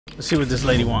Let's see what this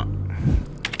lady want.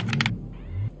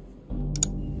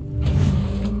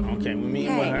 Okay, we meet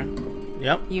with her.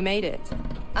 Yep. You made it.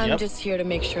 I'm just here to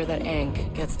make sure that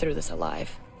Aang gets through this alive.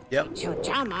 Yep.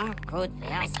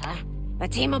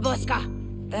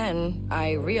 Then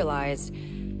I realized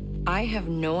I have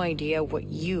no idea what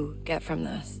you get from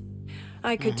this.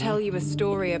 I could tell you a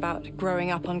story about growing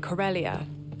up on Corellia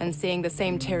and seeing the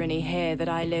same tyranny here that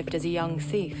I lived as a young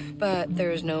thief. But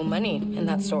there's no money in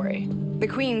that story. The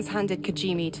Queen's handed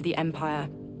Kajimi to the Empire,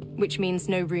 which means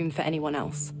no room for anyone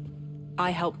else.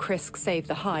 I help Krisk save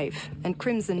the Hive, and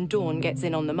Crimson Dawn gets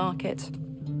in on the market.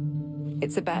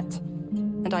 It's a bet,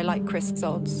 and I like Krisk's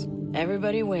odds.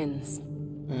 Everybody wins,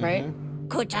 right?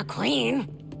 Kucha Queen.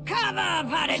 Kava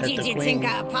para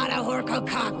jijitinga para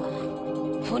horkokak.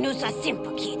 Punusa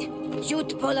simpakid.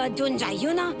 Jut pola dunja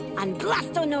yuna and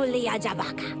blasto no lia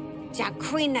jabaka. Ja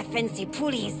Queen fancy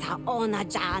pulisa ona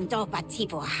ja andopa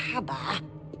tipo haba.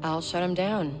 I'll shut him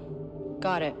down.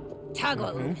 Got it.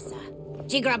 Tago umisa.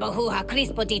 Jigraba huha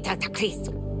crispodita ta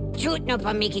Cristo. Jut no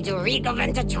pamiki do rigo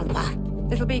venta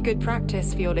chompa. It'll be good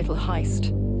practice for your little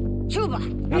heist. Chuba,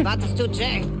 about to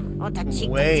Jay.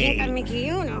 Wait.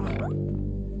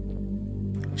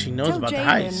 She knows about the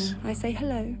heist. I say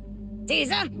hello.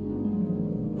 Teaser.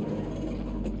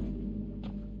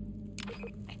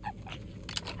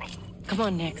 Come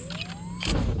on, Nix.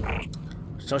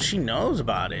 So she knows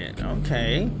about it.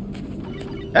 Okay.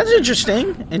 That's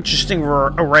interesting. Interesting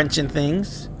wrenching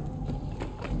things.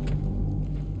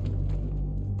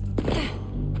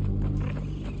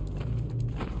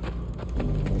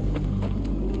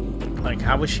 Like,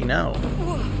 how would she know?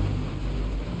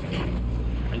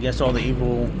 I guess all the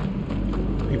evil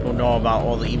people know about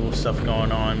all the evil stuff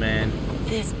going on, man.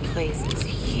 This place is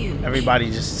huge.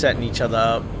 Everybody just setting each other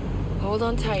up. Hold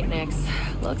on tight, Nix.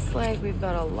 Looks like we've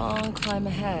got a long climb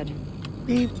ahead.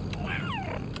 Beep.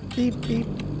 Beep, beep.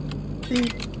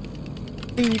 Beep.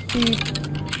 Beep, beep.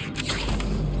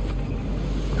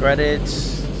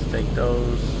 Credits. Let's take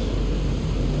those.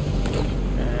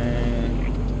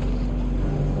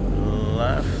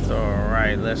 Left or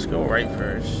right? Let's go right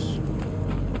first.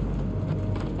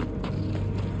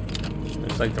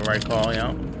 Looks like the right call,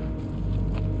 yeah.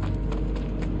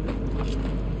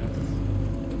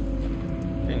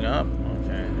 Thing up?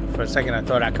 Okay. For a second I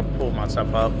thought I could pull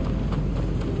myself up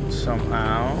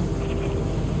somehow.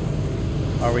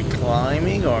 Are we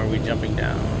climbing or are we jumping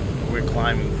down? We're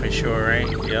climbing for sure, right?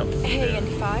 Yep. Hey, and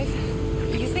Five,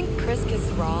 you think Krisk is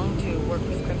wrong to work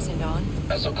with Crimson Dawn?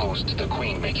 As opposed to the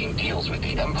Queen making deals with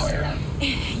the Empire.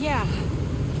 Yeah.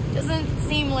 Doesn't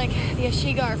seem like the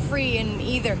Ashiga are free in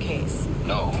either case.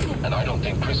 No, and I don't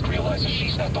think Krisk realizes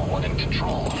she's not the one in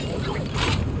control.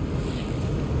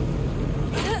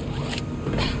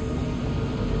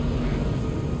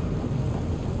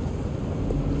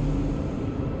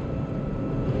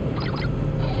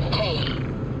 Hey,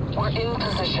 we're in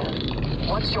position.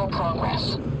 What's your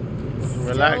progress?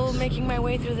 Relax. Still making my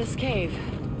way through this cave.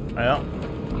 Yeah.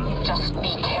 Just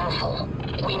be careful.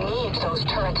 We need those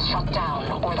turrets shut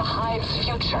down, or the Hive's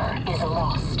future is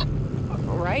lost.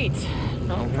 Right.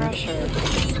 No pressure.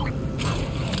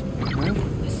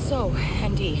 So,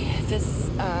 Andy, this,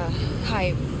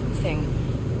 Hive thing,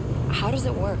 how does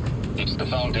it work? It's the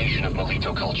foundation of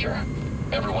Melito culture.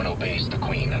 Everyone obeys the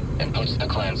Queen and puts the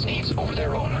clan's needs over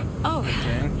their own. Oh,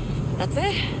 Okay. that's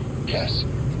it? Yes.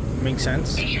 Makes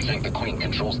sense. Did you think the Queen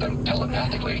controls them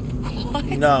telepathically? What?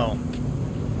 No.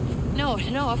 No,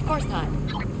 of course not.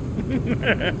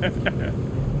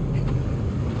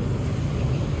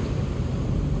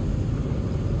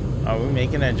 Are we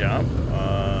making that jump?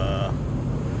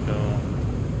 So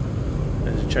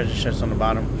there's a treasure chest on the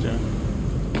bottom too.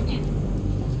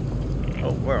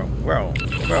 Oh, bro,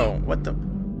 what the?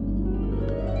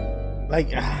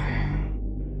 Like,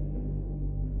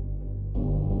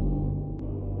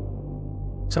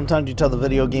 sometimes you tell the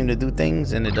video game to do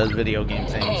things, and it does video game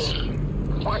things. Hey,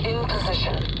 we're in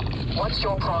position. What's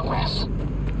your progress?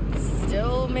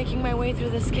 Still making my way through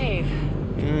this cave.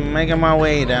 Making my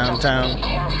way downtown. Just be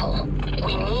careful.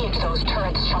 We need those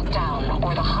turrets shut down,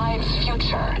 or the Hive's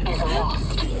future is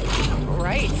lost.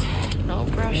 Right. No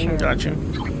pressure. Got you.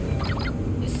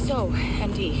 So,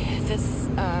 Andy, this,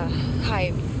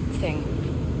 Hive thing,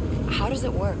 how does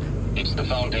it work? It's the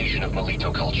foundation of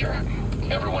Melito culture.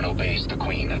 Everyone obeys the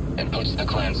Queen and puts the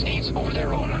clan's needs over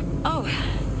their own. Oh,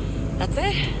 that's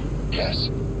it? Yes.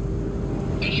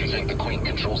 Did you think the Queen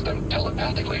controls them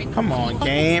telepathically? Come on,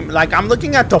 game. Like, I'm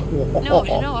looking at the wall.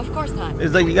 No, of course not.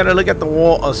 It's like you gotta look at the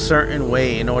wall a certain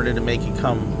way in order to make it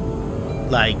come,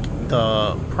 like,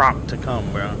 the prop to come,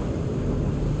 bro.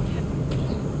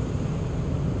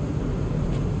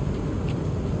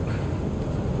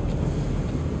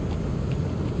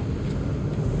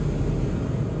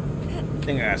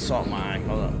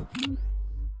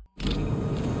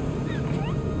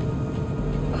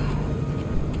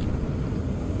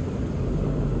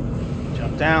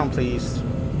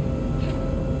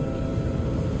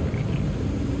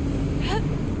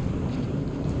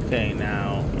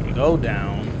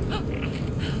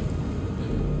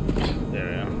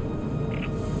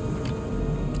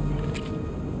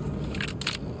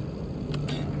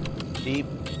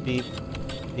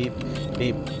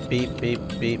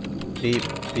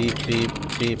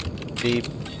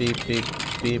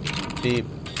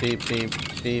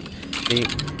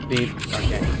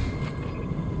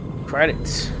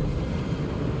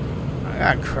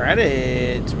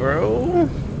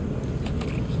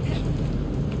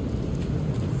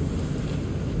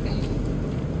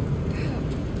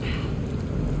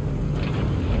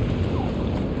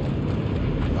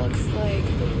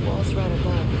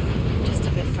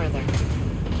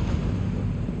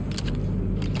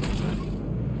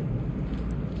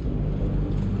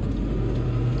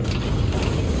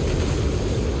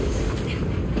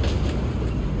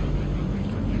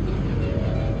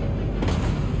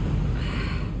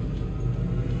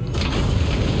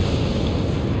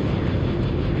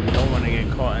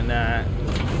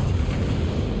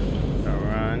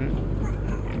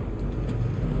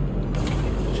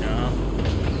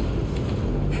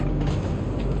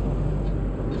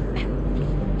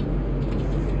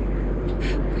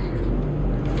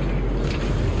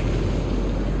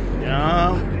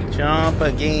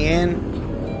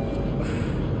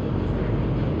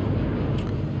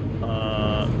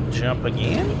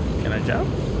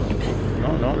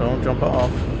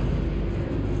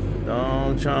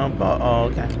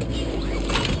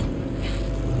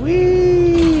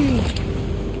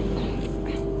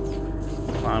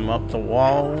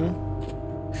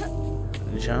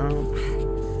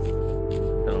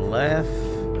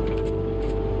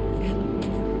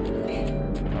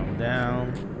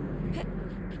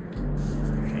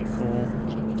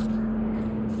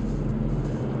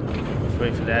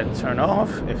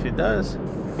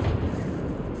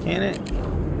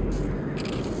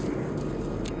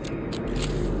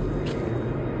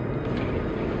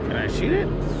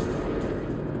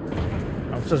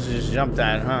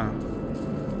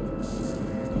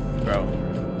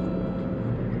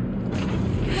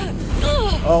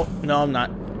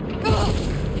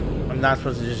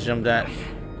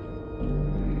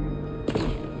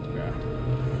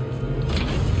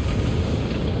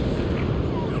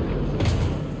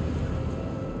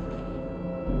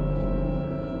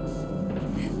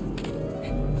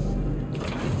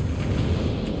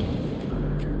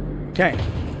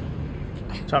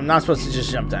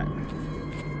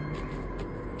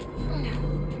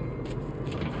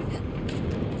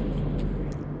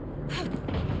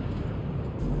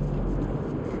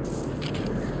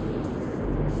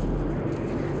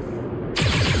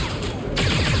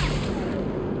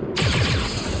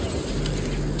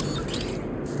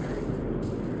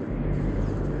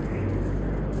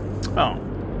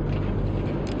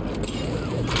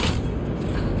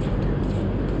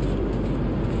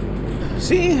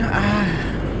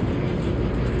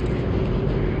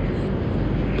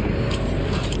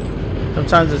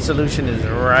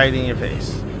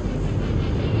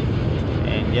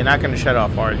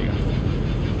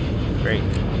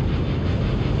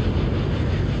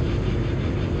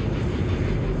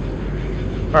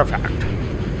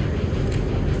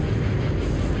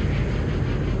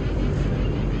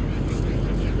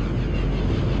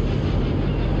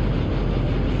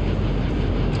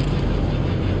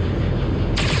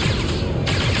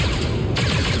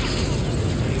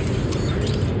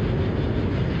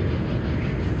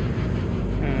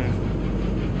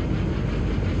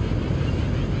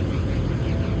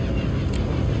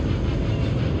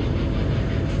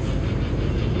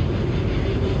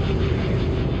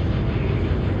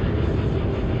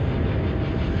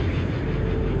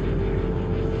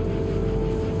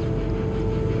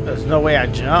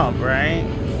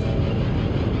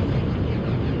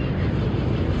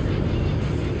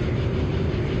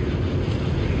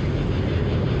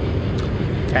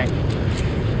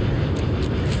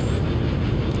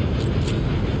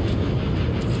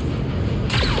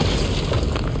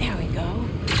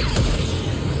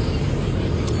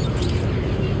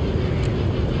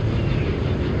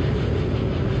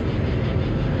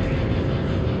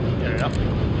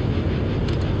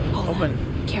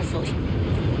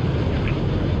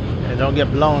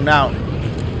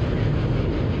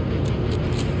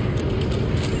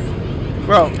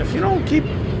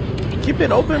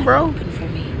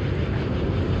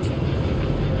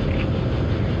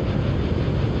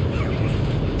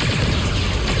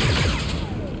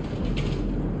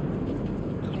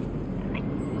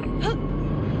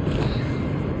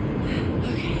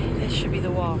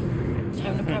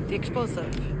 explosive.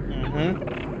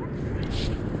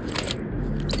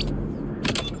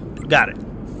 Got it.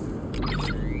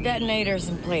 Detonator's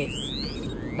in place.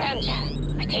 Ramja,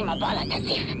 pati mabala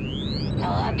tasif.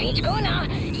 No beach ko na,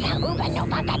 sa uban no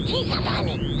patati sa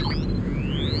vani.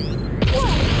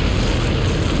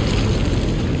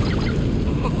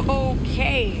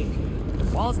 Okay.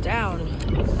 Wall's down.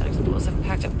 That explosive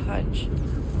packed a punch.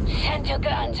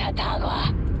 Santugan sa tagwa.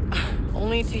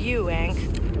 Only to you, Ank.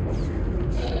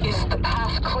 Is the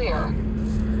path clear?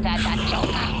 That's a joke.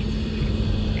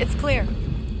 It's clear.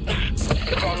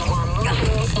 Then we're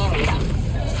moving in.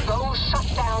 Go shut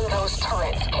down those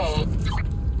turrets, Kay.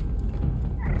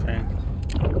 Okay.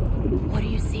 What do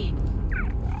you see?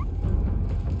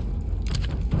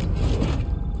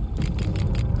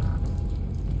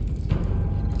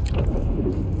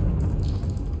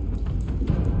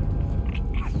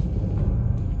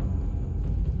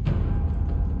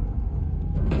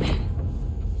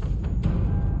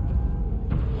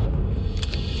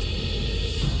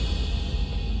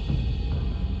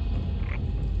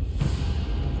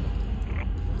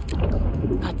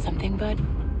 Got something, bud?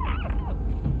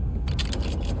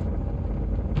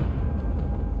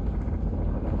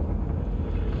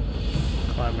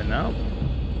 Climbing up.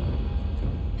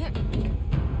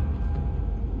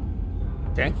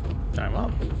 Okay, climb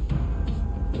up.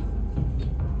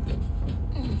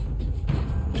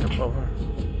 Jump over.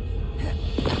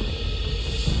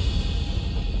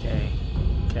 Okay,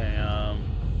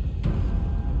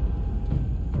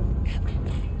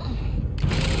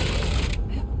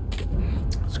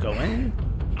 let's go in.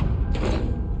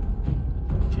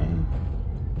 Okay.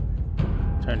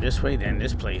 Turn this way, then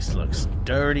this place looks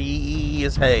dirty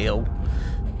as hell.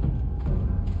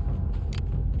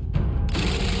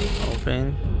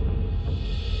 Open.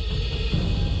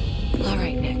 All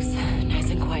right, Nix. Nice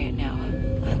and quiet now.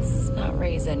 Let's not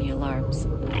raise any alarms.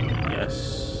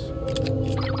 Yes.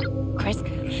 Chris,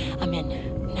 I'm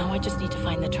in. Now I just need to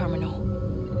find the terminal.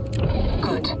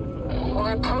 Good.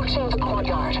 We're approaching the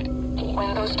courtyard.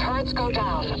 When those turrets go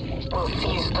down, we'll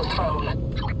seize the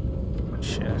throne.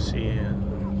 Shit, I see it.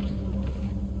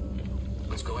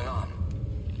 What's going on?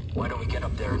 Why don't we get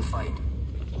up there and fight?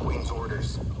 Queen's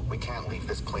orders. We can't leave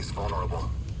this place vulnerable.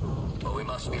 But we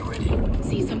must be ready.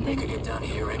 See They something? could get down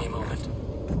here any moment.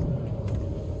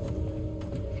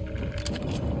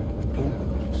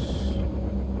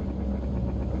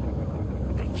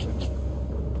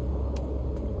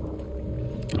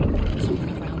 Someone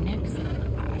around, Nix?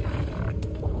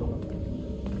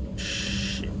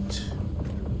 Shit.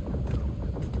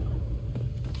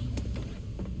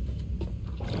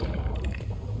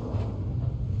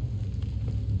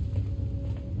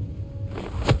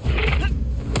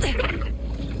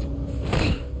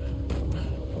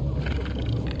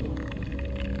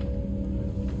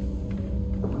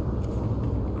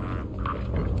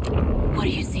 What do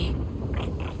you see?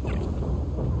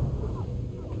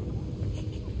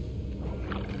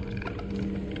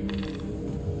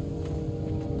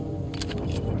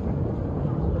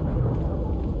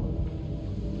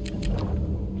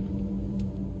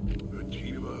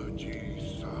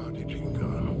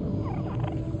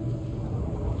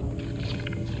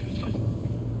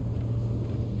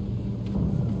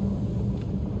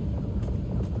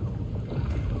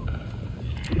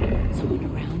 Someone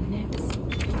around, Nix?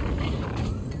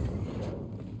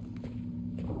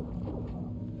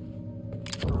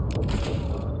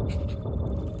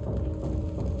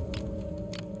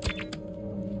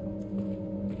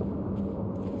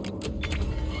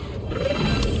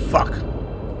 Fuck.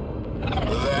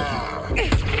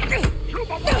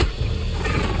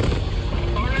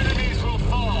 Our enemies will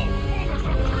fall.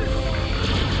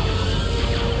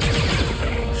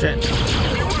 Shit.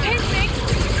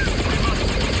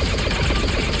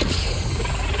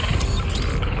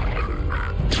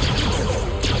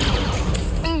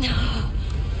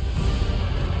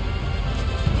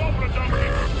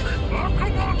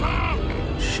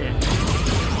 Shit.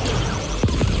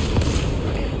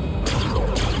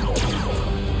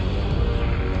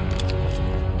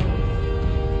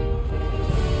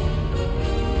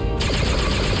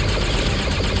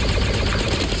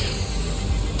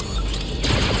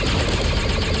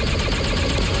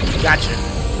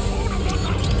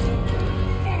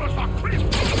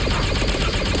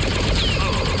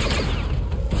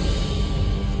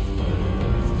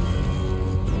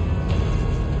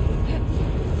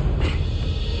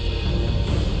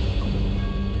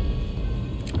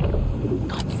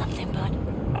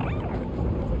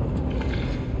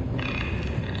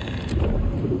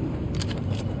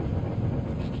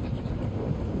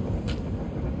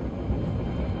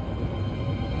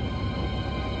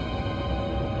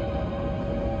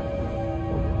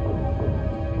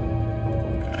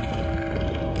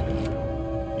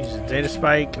 Data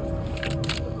spike.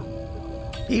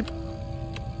 Beep.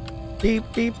 Beep,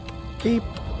 beep, beep.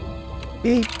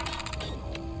 Beep.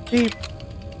 Beep.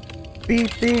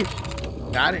 Beep, beep.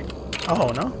 Got it.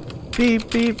 Oh, no.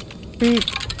 Beep, beep, beep.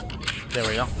 There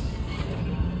we go.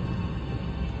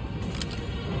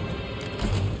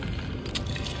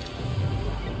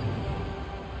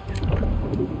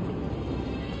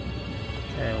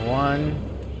 Okay, one.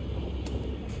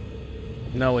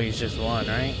 No, he's just one,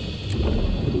 right?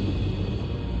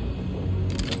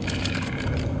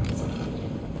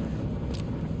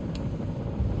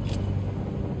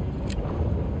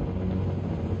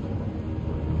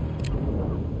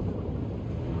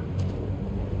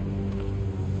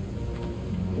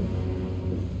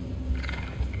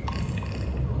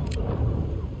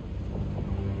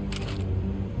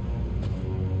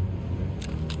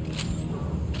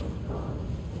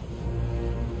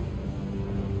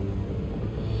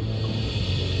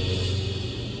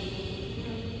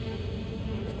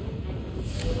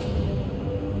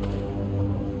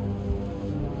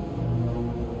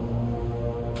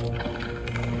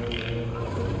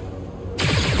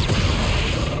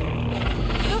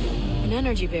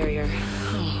 Energy barrier.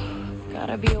 Oh,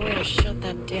 gotta be a way to shut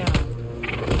that down.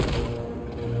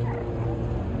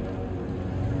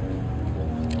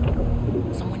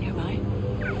 Someone nearby?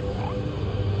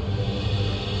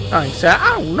 I said, I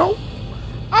don't know.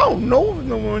 I don't know if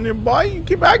no one nearby. You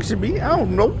keep asking me. I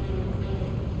don't know.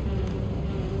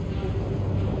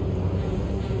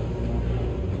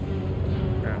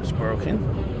 That's broken.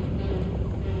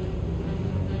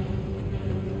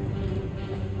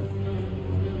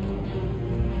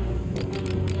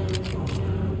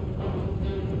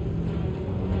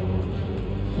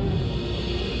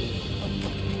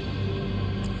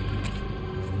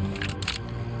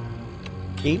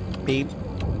 Beep, beep,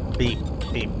 beep,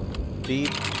 beep, beep,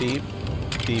 beep,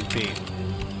 beep, beep,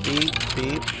 beep,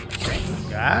 beep.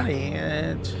 Got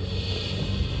it.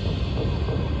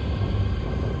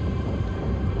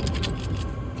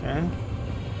 Okay.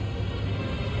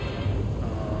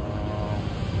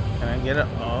 Can I get it?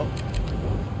 Oh.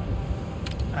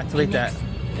 Activate that.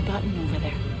 The button over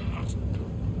there.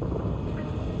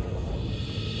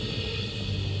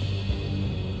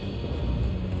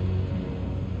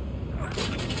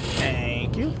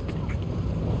 Thank you.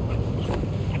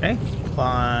 Okay,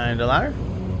 climb the ladder.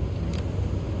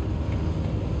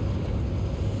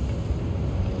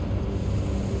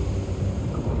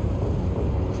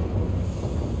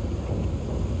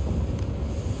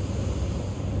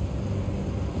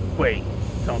 Wait,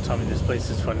 don't tell me this place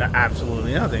is for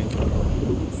absolutely nothing.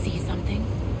 See something?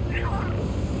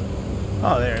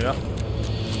 Oh, there you go.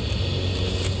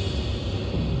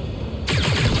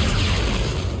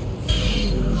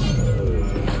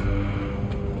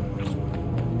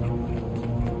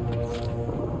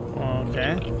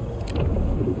 Okay.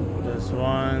 This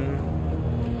one.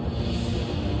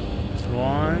 This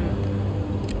one.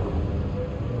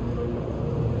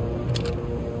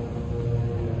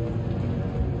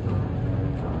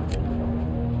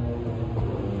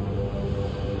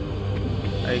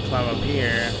 I climb up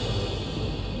here.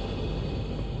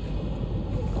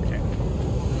 Okay.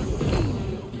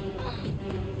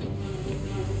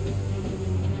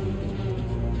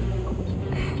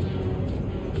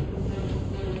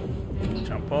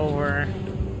 Jump over.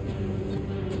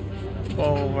 Jump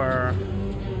over.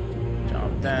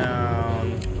 Jump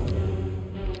down.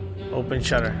 Open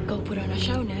shutter. Go put on a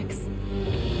show next.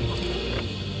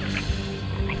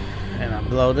 And I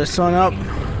blow this one up.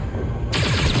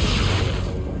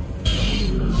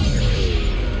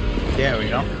 There we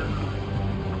go.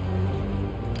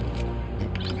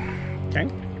 Okay.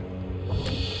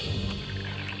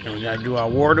 And we gotta do our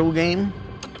Wardle game.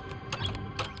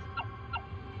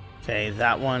 Okay,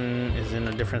 that one is in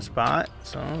a different spot.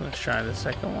 So let's try the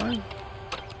second one.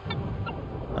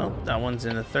 Oh, that one's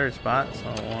in the third spot. So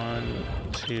 1,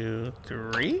 2,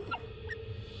 3.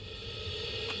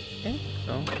 Okay,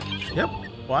 so, yep,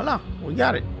 voila, we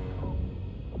got it.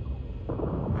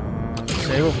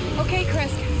 Save. Okay,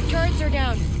 Chris, turrets are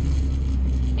down.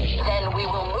 Then we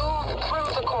will move through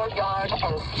the courtyard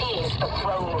and seize the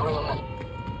throne room.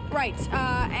 Right,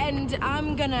 and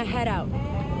I'm gonna head out.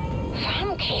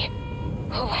 Funky.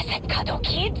 Who was it, Cuddle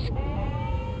Kids?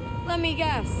 Let me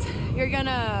guess. You're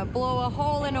gonna blow a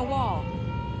hole in a wall.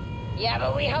 Ja,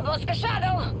 but we have Oscar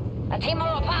Shadow. A team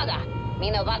of Rapada.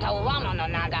 Mino Vata Wama no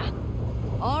Naga.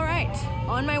 All right,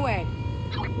 on my way.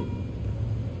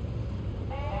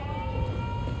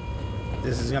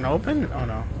 This is gonna open? Oh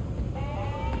no.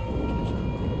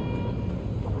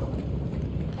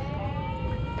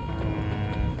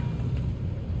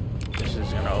 This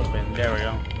is gonna open. There we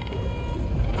go.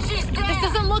 This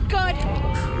doesn't look good.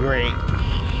 Great.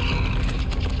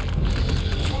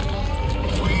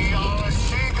 We are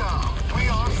Shiga. We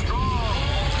are strong.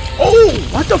 Oh,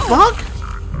 what the fuck?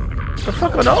 The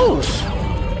fuck are those?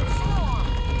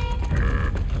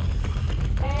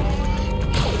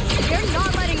 You're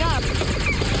not letting up.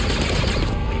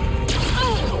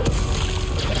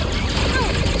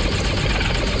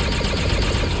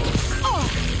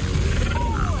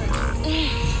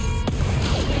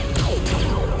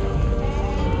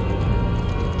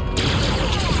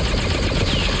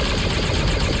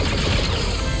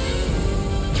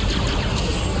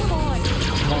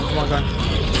 Come on, gun.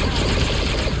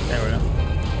 There we go.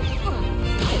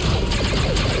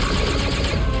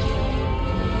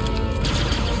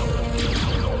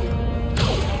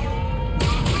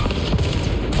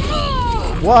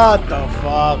 What the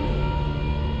fuck?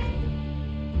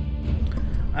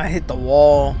 I hit the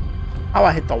wall. How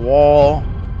I hit the wall?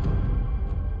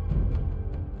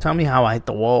 Tell me how I hit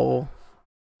the wall.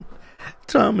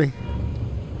 Tell me.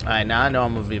 Alright, now I know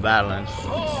I'm gonna be battling.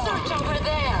 Search over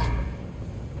there.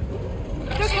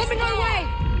 They're coming our way.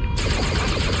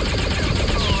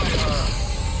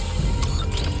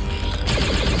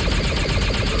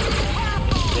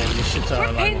 Damn, this shit's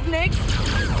all like. Pinned next.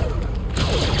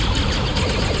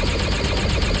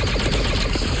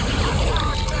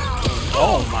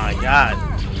 Oh my god.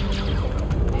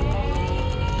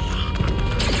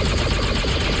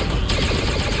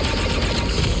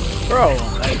 Bro,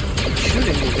 like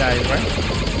shooting these guys, right?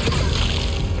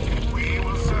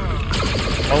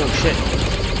 Oh shit.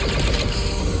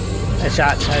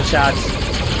 Headshots, headshots.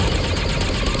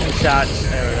 Headshots.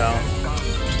 There we go.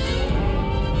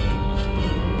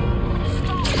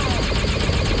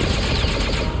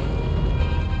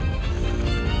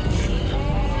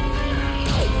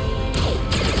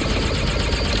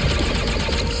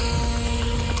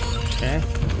 Okay.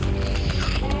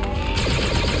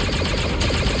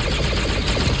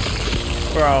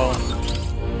 Bro.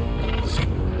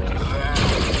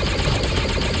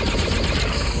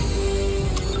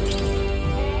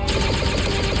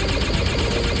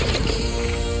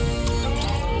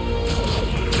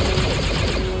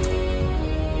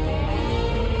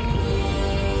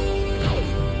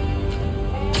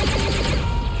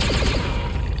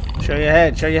 Show your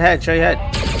head, show your head, show your head.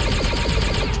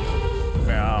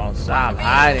 Bro, stop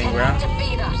hiding, bro. To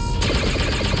beat us.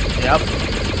 Yep.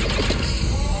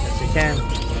 Yes, you can.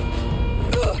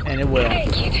 And it will. Hey,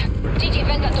 kid. Did you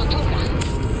vent to Tupla?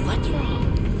 What's wrong?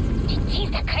 He's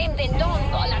the creme de non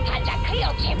bola taja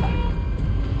creo chamber.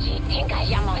 Do you think I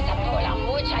am a sapola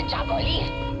mucha jaboli?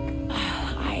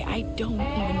 I don't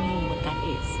even know what that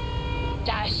is.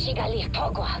 Da shigali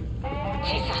pogwa.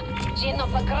 Tisa, gino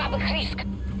pagrab krisk.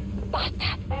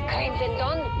 Bata, creme de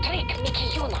non trick Mickey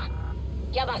Yuna.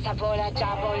 Yama sapola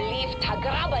jaboli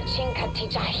tagraba chinka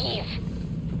tija Hive.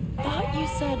 Thought you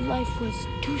said life was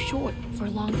too short for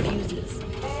long fuses.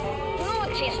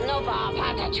 Nutis nova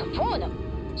pata chupuno.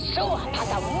 Sua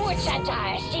pata mucha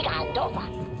ja shiga andova.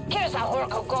 Here's a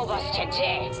horko gobos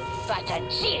cheje. Bata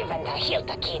jiven da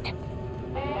hilta kid.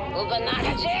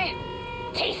 Ubanaka je?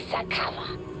 Tisa kava.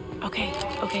 Okay,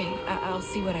 I'll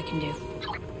see what I can do.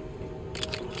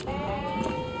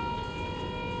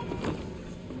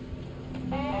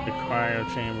 The cryo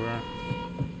chamber.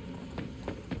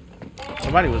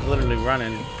 Somebody was literally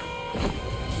running.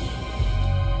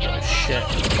 Oh shit.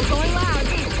 Going loud.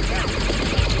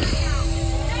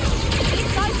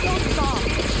 These guys don't stop.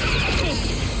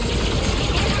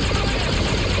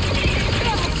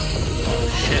 Oh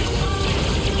shit.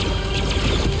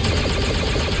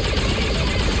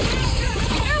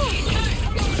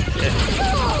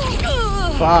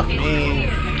 Fuck me.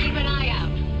 Keep an eye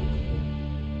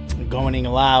out. Going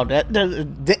loud. That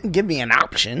didn't give me an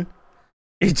option.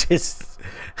 It just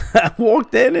I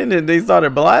walked in and they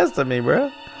started blasting me,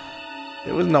 bro.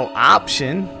 There was no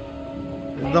option.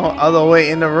 There's no other way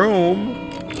in the room.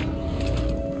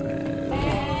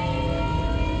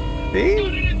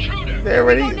 See? They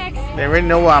already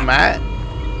know where I'm at.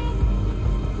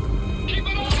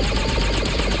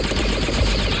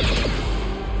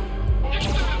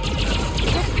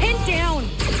 They're pinned down.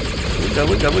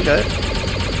 We good.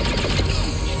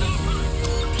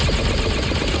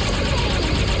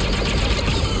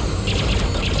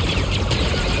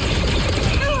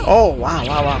 Oh, wow.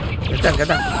 Get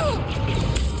down.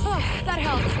 Oh, that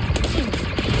helped.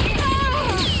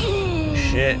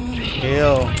 Shit.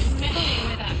 Heal.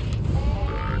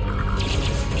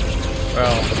 Bro.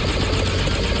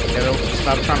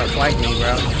 Stop trying to flank me,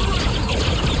 bro.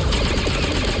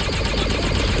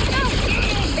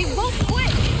 They won't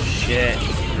quit. Shit.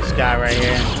 This guy right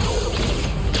here.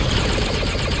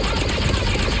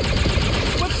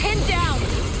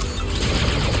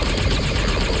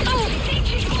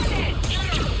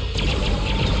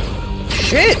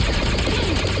 shit!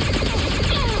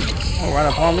 Oh, run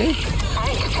up on me?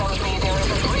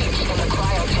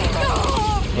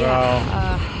 Bro.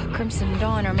 Crimson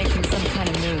Dawn are making some kind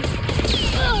of move.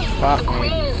 Fuck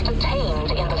Queen me. is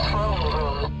detained in the throne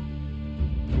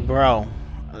room. Bro.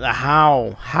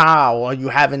 How are you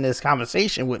having this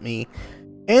conversation with me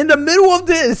in the middle of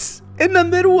this? In the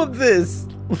middle of this.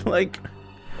 Like,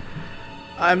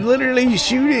 I'm literally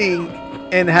shooting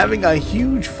and having a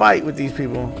huge fight with these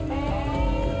people.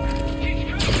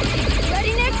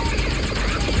 Ready, Nick?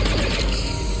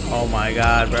 Oh my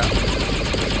god, bro.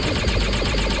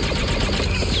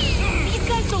 These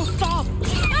guys don't stop.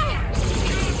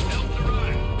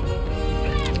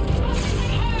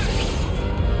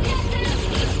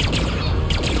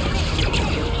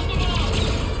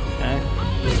 Okay.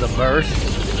 This is a burst.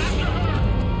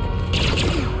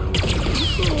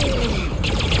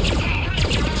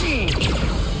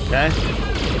 Okay.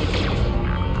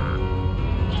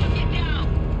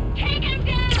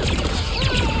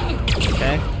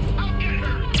 Okay.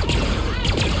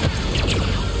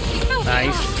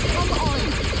 Nice.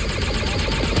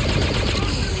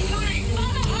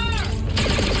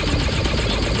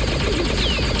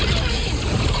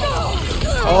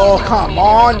 Oh, come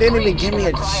on. Didn't even give me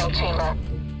a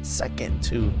second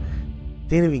to.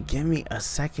 Didn't even give me a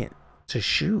second to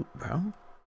shoot, bro.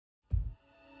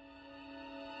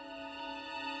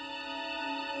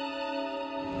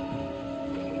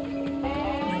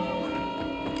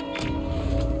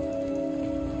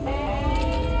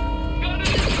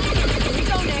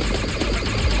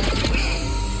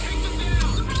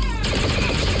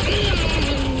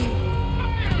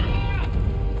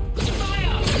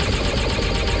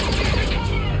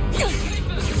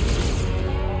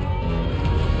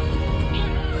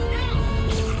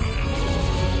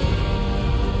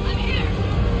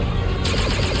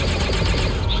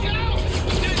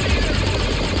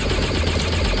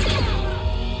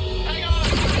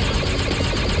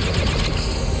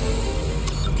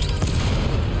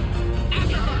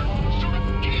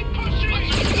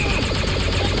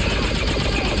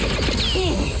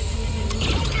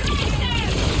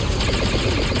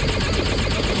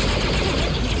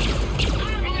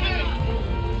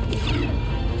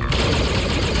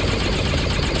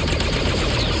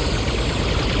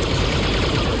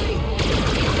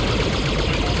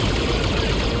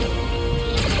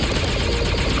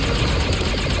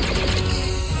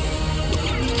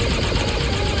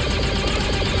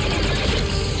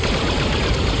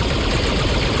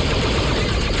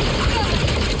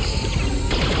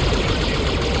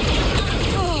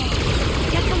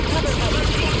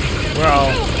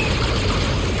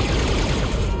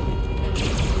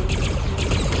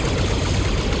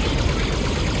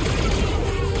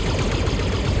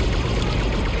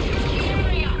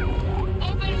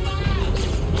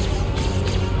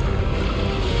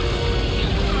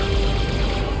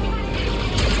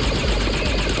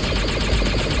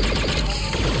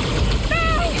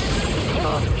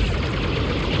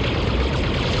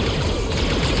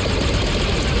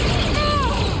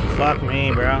 Fuck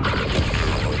me, bro. Hey,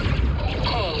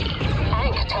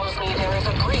 Hank tells me there is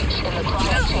a breach in the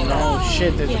cryo chamber. Oh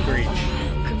shit, there's a breach.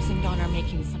 Crimson Dawn are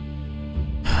making some.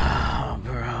 Oh,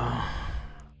 bro.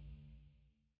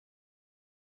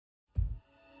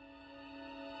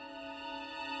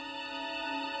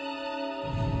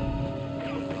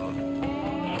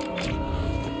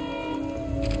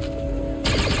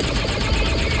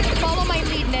 Follow my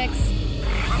lead, Nix.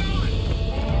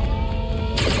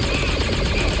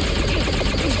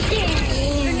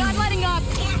 You're not letting up.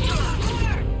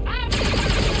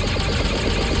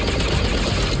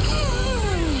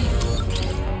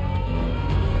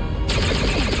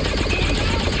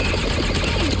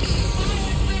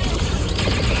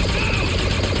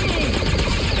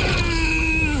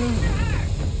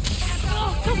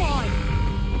 Oh, come on.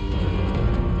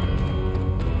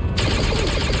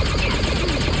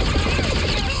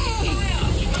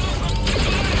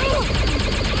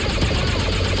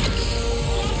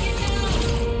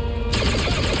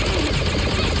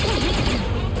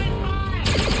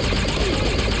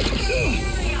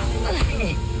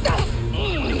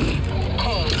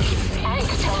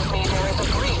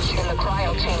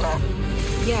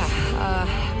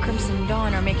 Crimson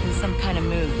Dawn are making some kind of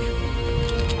move.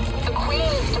 The Queen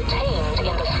is detained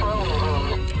in the throne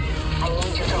room. I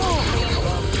need you to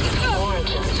retrieve the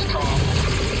origin strand.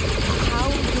 How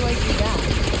do I do that?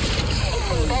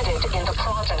 It's embedded in the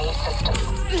progeny system.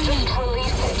 Just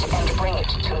release it and bring it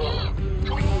to me.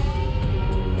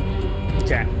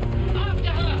 Okay.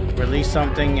 Release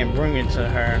something and bring it to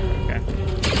her. Okay.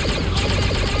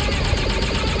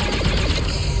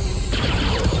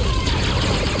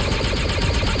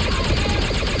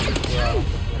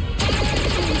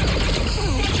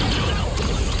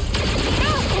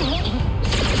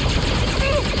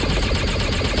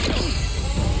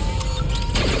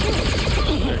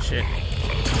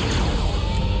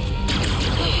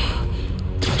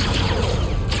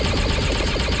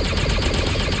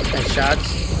 Headshots.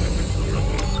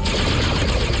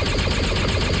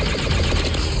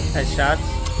 Headshots.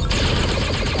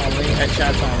 Only.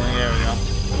 Headshots only. There we go.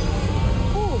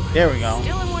 Ooh, There we go.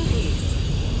 Still in one piece.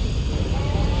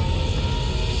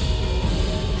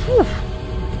 Whew.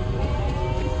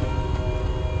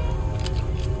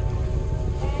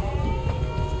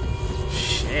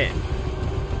 Shit.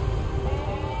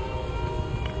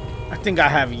 I think I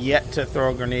have yet to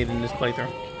throw a grenade in this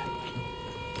playthrough.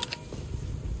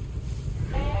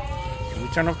 Can we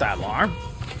turn off that alarm?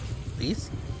 Please?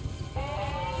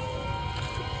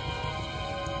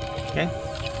 Okay.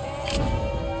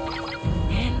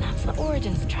 And that's the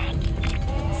origins trend.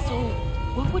 So,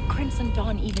 what would Crimson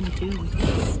Dawn even do with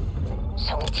this?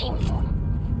 Songtimbo,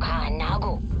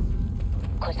 Kanago,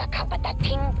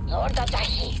 Kozakapatating, Lord of the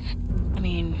Hive. I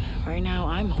mean, right now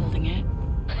I'm holding it.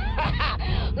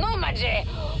 No maje,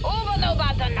 over no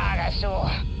bata narasu.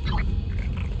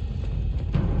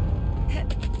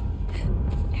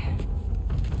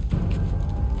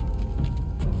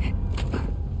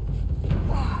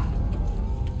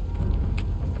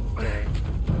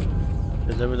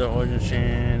 Deliver the origin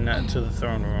chain to the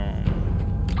throne room.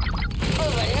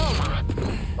 Over Numa,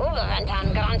 over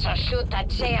Vantan Granza shoot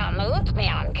that Sean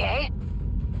Lutmian, okay?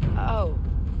 Oh,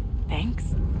 thanks.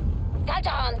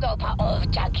 Tatan Dopa of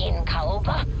Jakin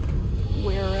Kauba.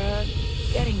 We're,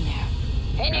 getting there.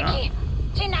 Heneki,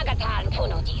 Chinagatan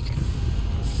Punudis.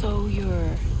 So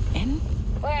you're in?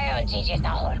 Well, Gigi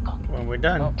Sahorko. When we're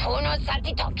done, Puno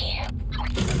Satitoki.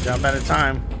 one jump at a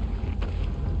time.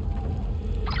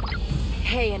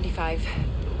 Hey, ND5.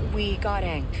 We got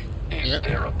Ank. Is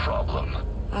there a problem?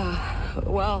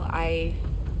 Well, I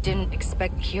didn't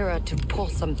expect Kira to pull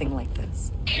something like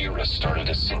this. Kira started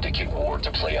a syndicate war to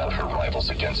play out her rivals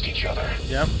against each other.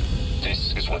 Yep.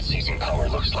 This is what seizing power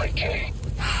looks like, Kay.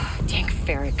 Dank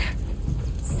Ferric.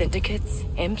 Syndicates,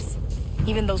 imps,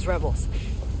 even those rebels.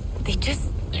 They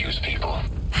just... Use people.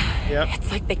 Yep.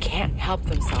 It's like they can't help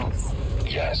themselves.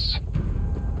 Yes.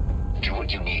 Do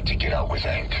what you need to get out with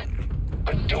Ank.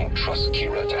 But don't trust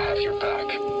Kira to have your back.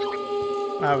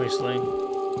 Obviously.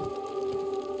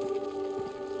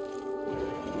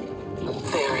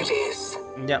 There it is.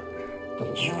 Yep.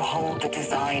 You hold the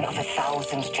design of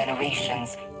 1,000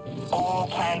 generations, all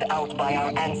planned out by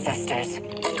our ancestors.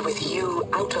 And with you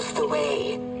out of the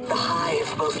way, the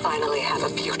Hive will finally have a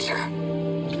future.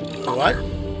 What?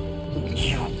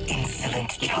 You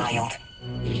insolent child.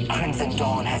 Crimson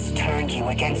Dawn has turned you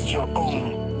against your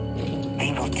own.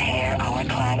 They will tear our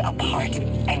clan apart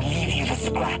and leave you the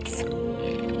scraps.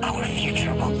 Our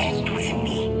future will end with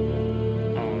me.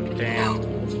 Oh, No, damn.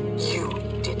 you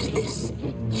did this.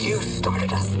 You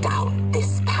started us down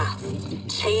this path,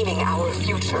 chaining our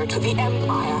future to the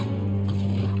Empire.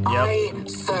 I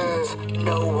serve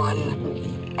no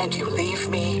one, and you leave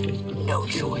me no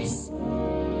choice.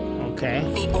 Okay.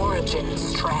 The origin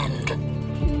strand.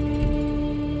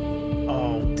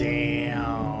 Oh, damn.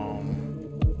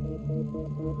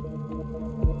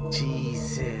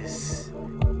 Jesus.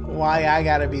 Why I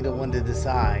gotta be the one to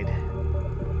decide?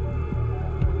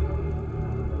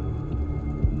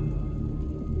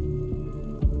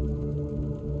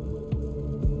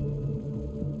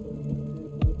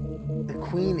 The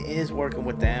Queen is working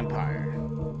with the Empire.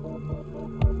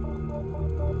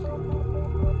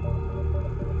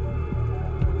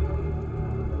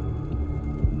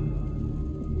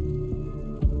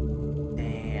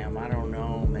 Damn, I don't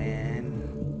know, man.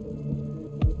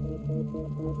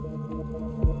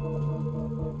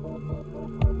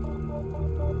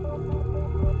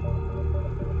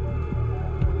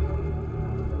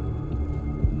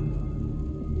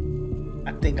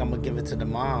 I think I'm gonna give it to the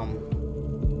mom.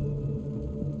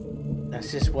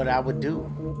 That's just what I would do.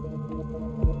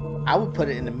 I would put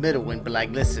it in the middle and be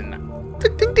like, listen,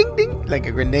 ding, ding, ding, ding, like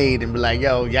a grenade, and be like,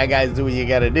 yo, y'all guys do what you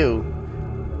gotta do.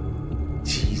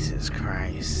 Jesus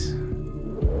Christ.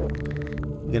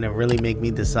 You're gonna really make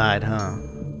me decide, huh?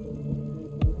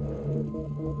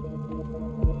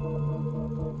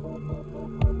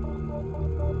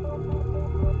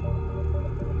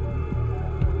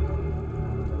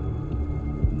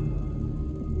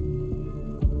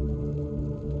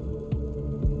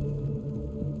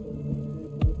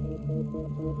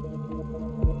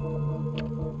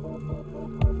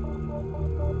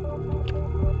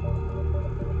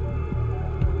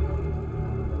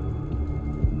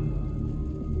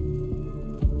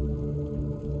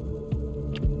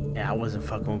 I wasn't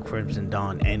fucking with Crimson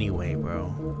Dawn anyway, bro.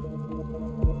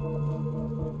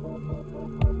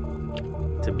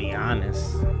 To be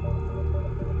honest.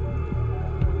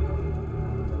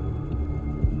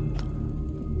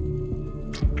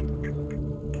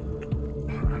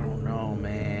 I don't know,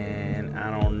 man.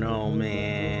 I don't know,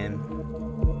 man.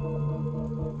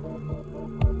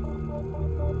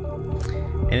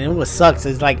 And what sucks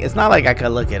is like it's not like I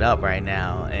could look it up right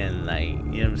now and like, you know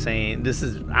what I'm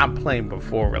saying? I'm playing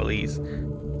before release.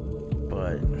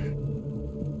 But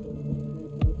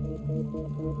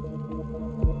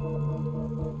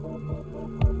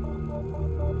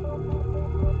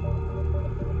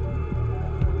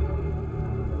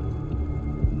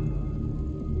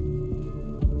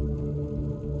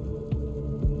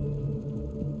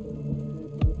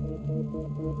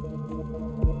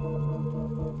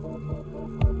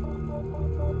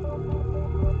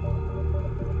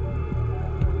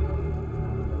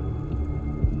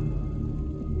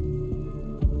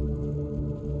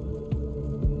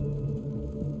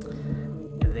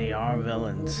they are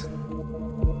villains.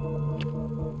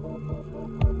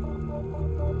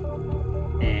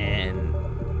 And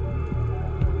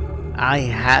I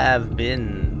have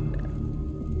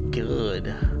been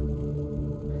good.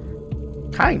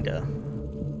 Kinda.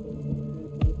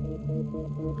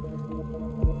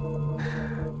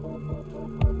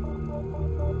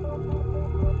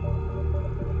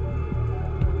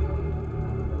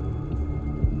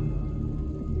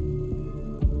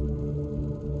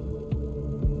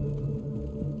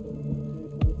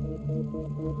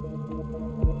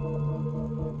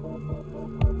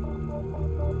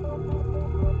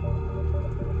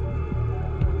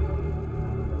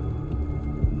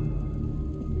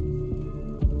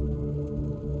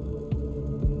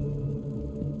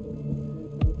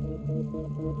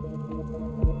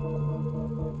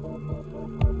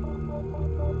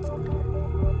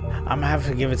 I'm gonna have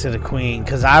to give it to the queen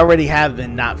because I already have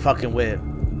been not fucking with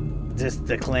just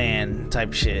the clan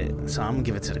type shit. So I'm gonna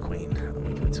give it to the queen. I'm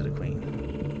gonna give it to the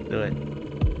queen. Do it.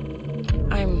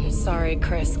 I'm sorry,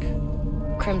 Krisk.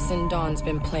 Crimson Dawn's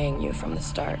been playing you from the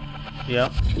start.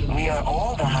 Yep. We are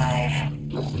all the Hive.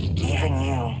 Even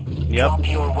you. Yep. Drop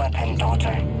your weapon,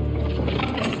 daughter.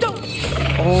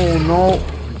 Oh no.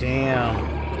 Damn.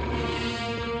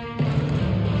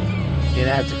 You'd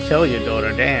have to kill your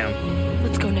daughter, damn.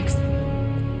 Let's go next.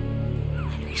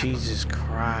 Jesus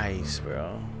Christ,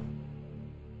 bro.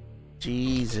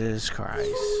 Jesus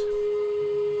Christ.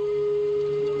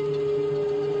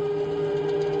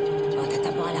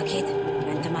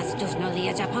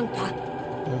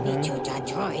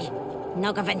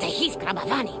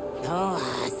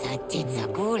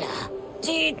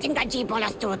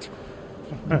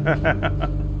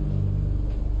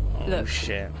 Look,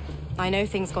 shit. I know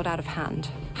things got out of hand.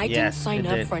 I didn't sign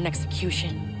up for an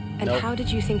execution. And how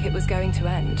did you think it was going to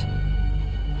end?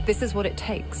 This is what it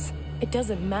takes. It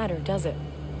doesn't matter, does it?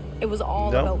 It was all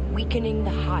about weakening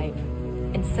the Hive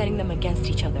and setting them against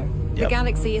each other. The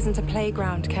galaxy isn't a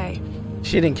playground, Kay.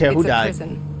 She didn't care who died. It's a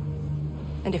prison.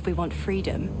 And if we want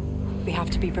freedom, we have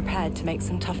to be prepared to make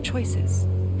some tough choices.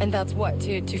 And that's what,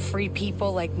 to free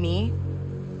people like me?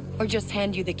 Or just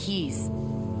hand you the keys?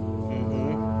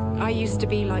 I used to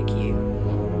be like you,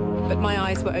 but my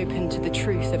eyes were open to the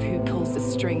truth of who pulls the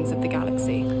strings of the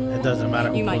galaxy. It doesn't matter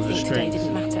who You might pulls the think today strings.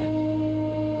 didn't matter.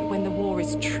 But when the war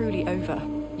is truly over,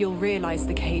 you'll realize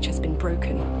the cage has been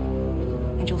broken.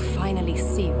 And you'll finally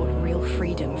see what real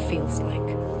freedom feels like.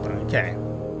 Okay.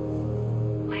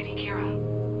 Lady Kira,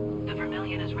 the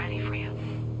Vermilion is ready for you.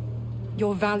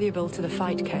 You're valuable to the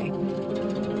fight, Kay.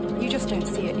 You just don't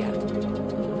see it yet.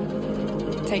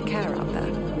 Take care out there.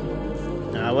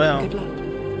 I will. Good luck.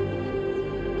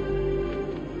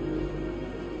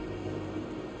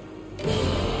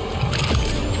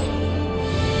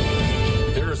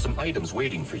 There are some items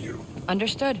waiting for you.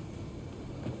 Understood.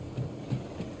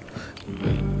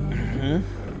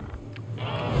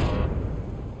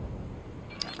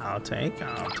 I'll take.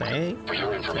 For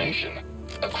your information,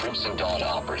 a Crimson Dawn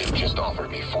operative just offered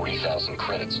me 40,000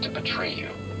 credits to betray you.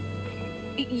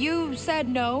 You said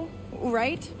no,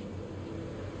 right?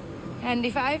 And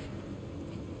if I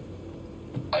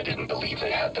didn't believe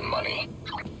they had the money.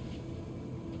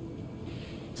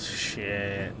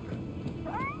 Shit.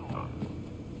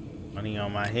 Money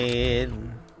on my head.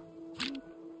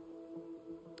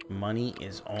 Money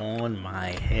is on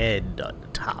my head at the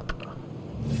top.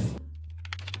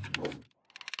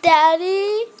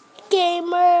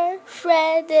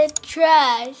 DaddyGamerFred the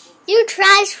trash. You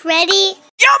trash, Freddy?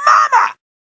 Yo, mama!